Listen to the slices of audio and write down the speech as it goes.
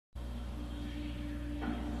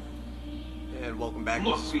And welcome back.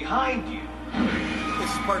 Look behind you.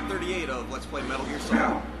 This is part 38 of Let's Play Metal Gear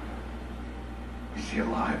Solid. Is she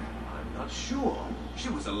alive? I'm not sure. She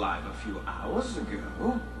was alive a few hours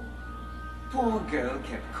ago. Poor girl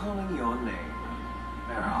kept calling your name.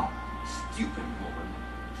 Meryl. Stupid woman.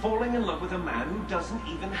 Falling in love with a man who doesn't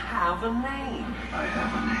even have a name. I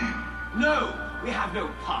have a name. No! We have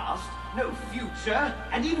no past, no future,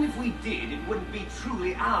 and even if we did, it wouldn't be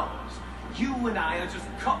truly ours. You and I are just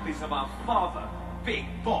copies of our father, Big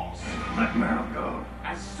Boss. Let Meryl go.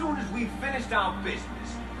 As soon as we've finished our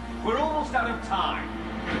business, we're almost out of time.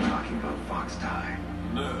 You're talking about Fox Die.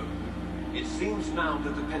 No. It seems now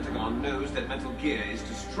that the Pentagon knows that Metal Gear is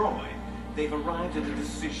destroyed. They've arrived at a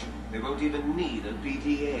decision. They won't even need a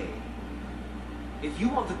BDA. If you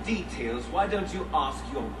want the details, why don't you ask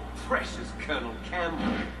your precious Colonel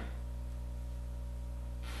Campbell?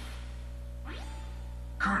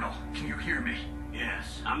 Colonel, can you hear me?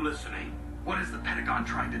 Yes, I'm listening. What is the Pentagon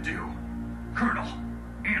trying to do? Colonel,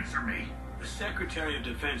 answer me. The Secretary of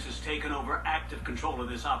Defense has taken over active control of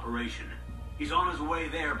this operation. He's on his way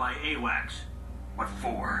there by AWACS. What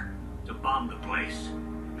for? To bomb the place.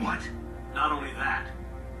 What? Not only that,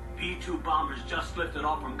 P-2 bombers just lifted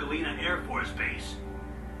off from Galena Air Force Base.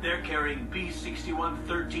 They're carrying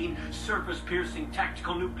B-61-13 surface-piercing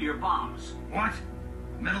tactical nuclear bombs. What?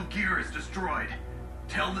 Metal Gear is destroyed.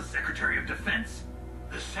 Tell the Secretary of Defense.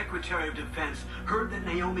 The Secretary of Defense heard that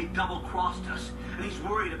Naomi double-crossed us, and he's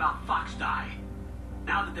worried about Fox Die.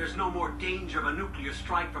 Now that there's no more danger of a nuclear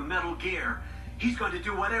strike from Metal Gear, he's going to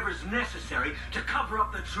do whatever's necessary to cover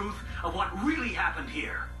up the truth of what really happened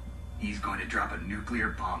here. He's going to drop a nuclear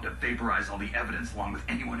bomb to vaporize all the evidence along with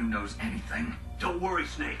anyone who knows anything. Don't worry,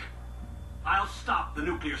 Snake. I'll stop the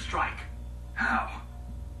nuclear strike. How?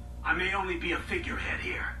 I may only be a figurehead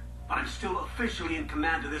here, but I'm still officially in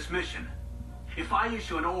command of this mission. If I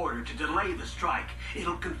issue an order to delay the strike,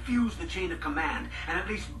 it'll confuse the chain of command and at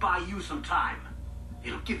least buy you some time.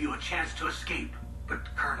 It'll give you a chance to escape. But,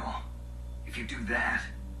 Colonel, if you do that...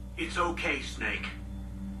 It's okay, Snake.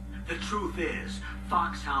 The truth is,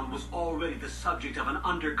 Foxhound was already the subject of an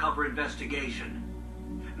undercover investigation.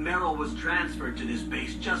 Meryl was transferred to this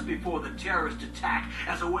base just before the terrorist attack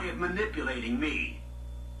as a way of manipulating me.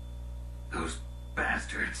 Those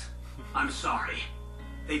bastards. I'm sorry.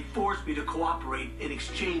 They forced me to cooperate in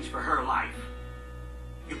exchange for her life.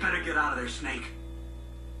 You better get out of there, Snake.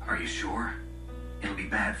 Are you sure? It'll be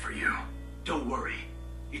bad for you. Don't worry.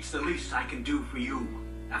 It's the least I can do for you,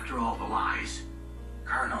 after all the lies.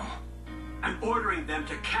 Colonel. I'm ordering them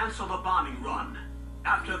to cancel the bombing run.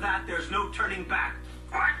 After that, there's no turning back.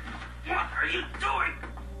 What? What are you doing?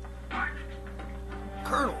 What?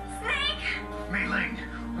 Colonel! Snake! Mei Ling,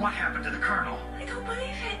 what happened to the Colonel? I don't believe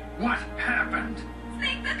it. What happened?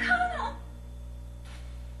 Snake, the Colonel!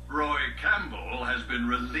 Roy Campbell has been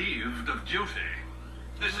relieved of duty.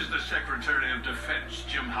 This is the Secretary of Defense,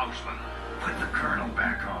 Jim Houseman. Put the Colonel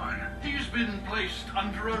back on. He's been placed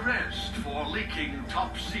under arrest for leaking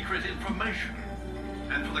top-secret information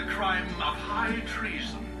and for the crime of high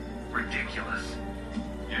treason. Ridiculous.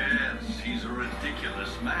 Yes, he's a ridiculous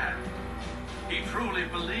man. He truly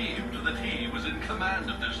believed that he was in command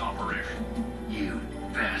of this operation. You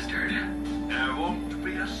bastard. There won't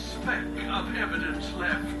be a speck of evidence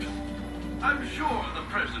left. I'm sure the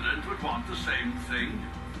President would want the same thing.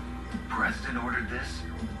 President ordered this?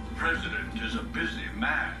 President is a busy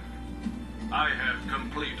man. I have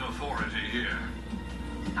complete authority here.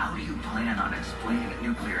 How do you plan on explaining a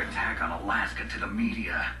nuclear attack on Alaska to the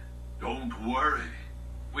media? Don't worry.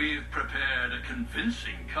 We've prepared a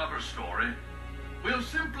convincing cover story. We'll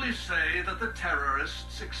simply say that the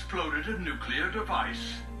terrorists exploded a nuclear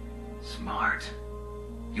device. Smart.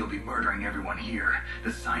 You'll be murdering everyone here.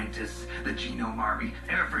 The scientists, the genome army,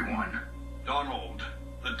 everyone. Donald,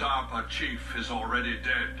 the DARPA chief, is already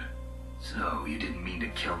dead. So you didn't mean to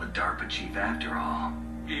kill the DARPA chief after all.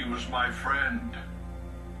 He was my friend.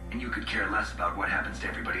 And you could care less about what happens to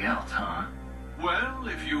everybody else, huh? Well,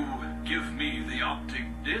 if you give me the optic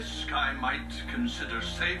disc, I might consider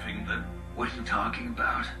saving them. What are you talking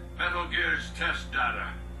about? Metal Gear's test data.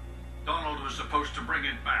 Donald was supposed to bring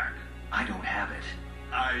it back. I don't have it.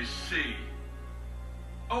 I see.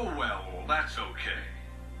 Oh well, that's okay.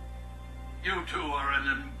 You two are an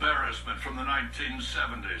embarrassment from the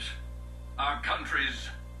 1970s. Our country's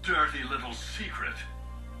dirty little secret.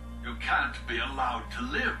 You can't be allowed to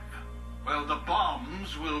live. Well, the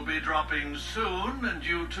bombs will be dropping soon, and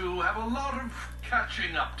you two have a lot of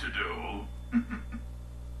catching up to do.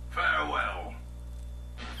 Farewell.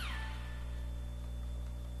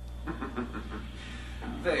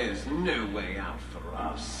 There's no way out for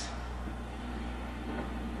us.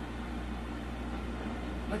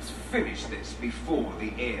 Let's finish this before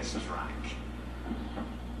the airstrike.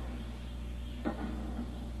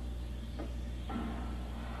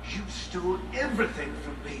 You stole everything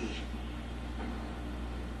from me.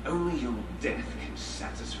 Only your death can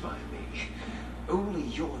satisfy me. Only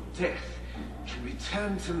your death can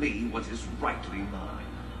return to me what is rightly mine.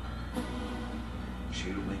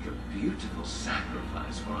 She'll make a beautiful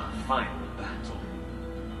sacrifice for our final battle.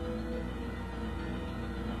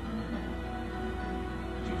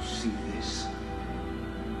 Do you see this?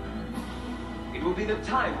 It will be the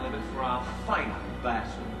time limit for our final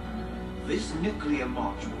battle. This nuclear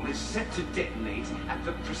module is set to detonate at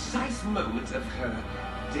the precise moment of her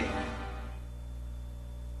death.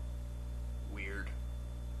 Weird.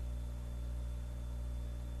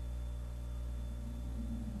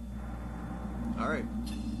 Alright.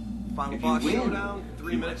 Final If boss you win, showdown,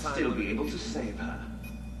 3 you minutes might time still limit. be able to save her.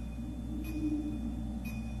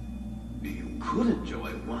 You could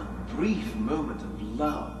enjoy one brief moment of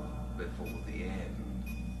love before the end.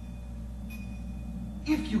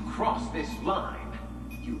 If you cross this line,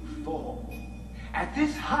 you fall. At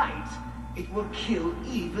this height, it will kill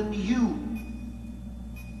even you.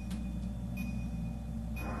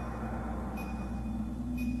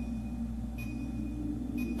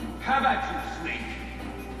 Have at you, Snake.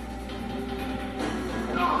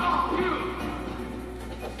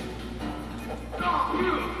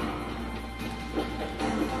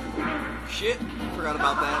 Shit, forgot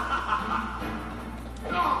about that.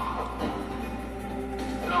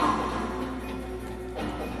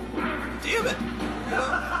 Damn it!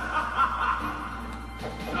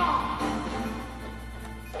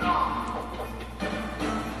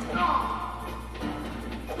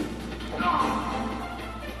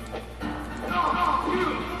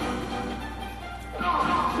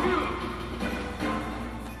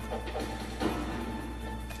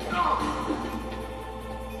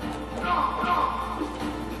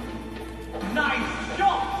 Nice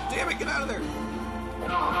shot! Damn it, get out of there!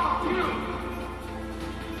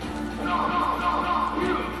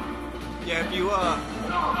 Yeah,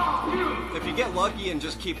 if you get lucky and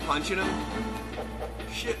just keep punching him,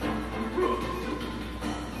 shit,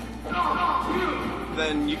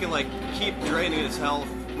 then you can like keep draining his health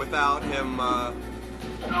without him,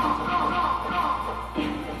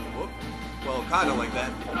 whoop. Well, kinda like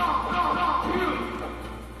that.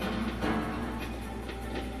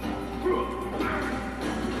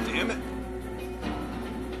 Damn it.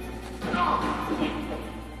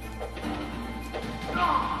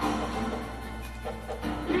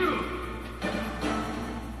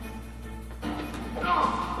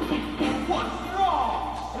 What's wrong,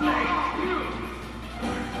 Snake?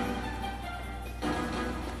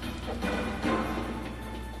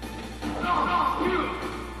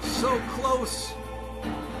 So close.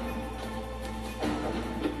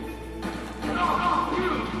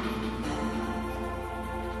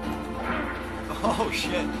 Oh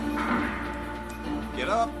shit. Get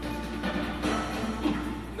up.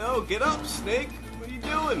 No, get up, Snake. What are you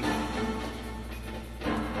doing?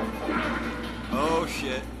 Oh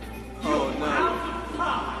shit. Oh no.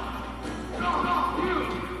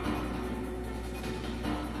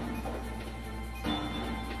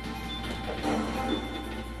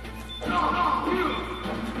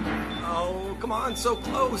 Oh, come on, so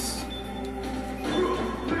close.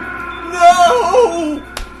 No!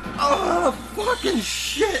 Oh, fucking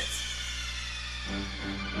shit!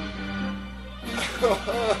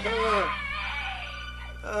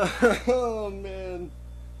 Oh, man.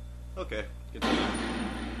 Okay, continue.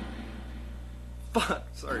 Fuck,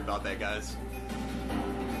 sorry about that, guys.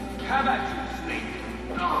 Have at you, Snake.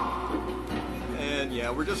 And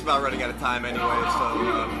yeah, we're just about running out of time anyway, so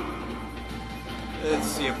let's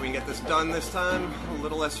see if we can get this done this time. A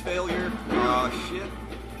little less failure. Oh, shit.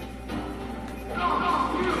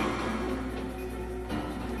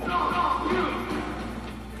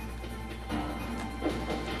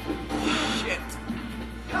 Shit.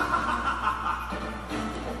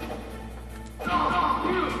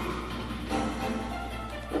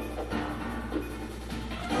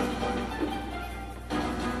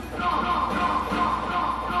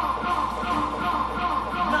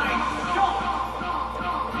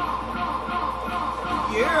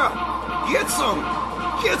 Yeah! Get some!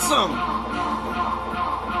 Get some!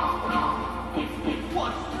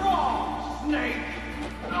 What's wrong, Snake?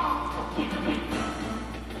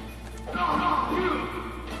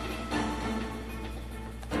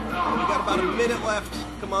 We got about a minute left.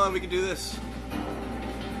 Come on, we can do this.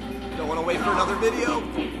 Don't want to wait for another video.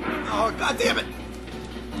 Oh, god damn it!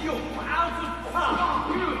 You're out of time.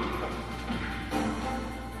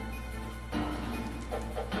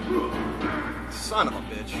 Son of a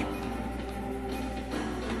bitch.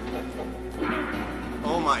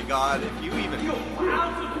 Oh my god, if you even...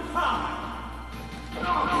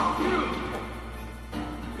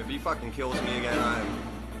 If he fucking kills me again, I'm...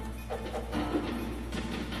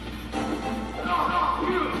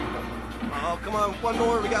 Oh, come on, one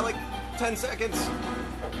more, we got like 10 seconds.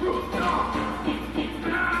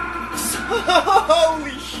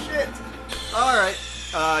 Holy shit! Alright,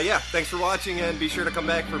 yeah, thanks for watching, and be sure to come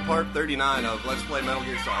back for part 39 of Let's Play Metal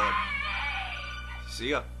Gear Solid. See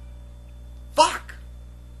ya.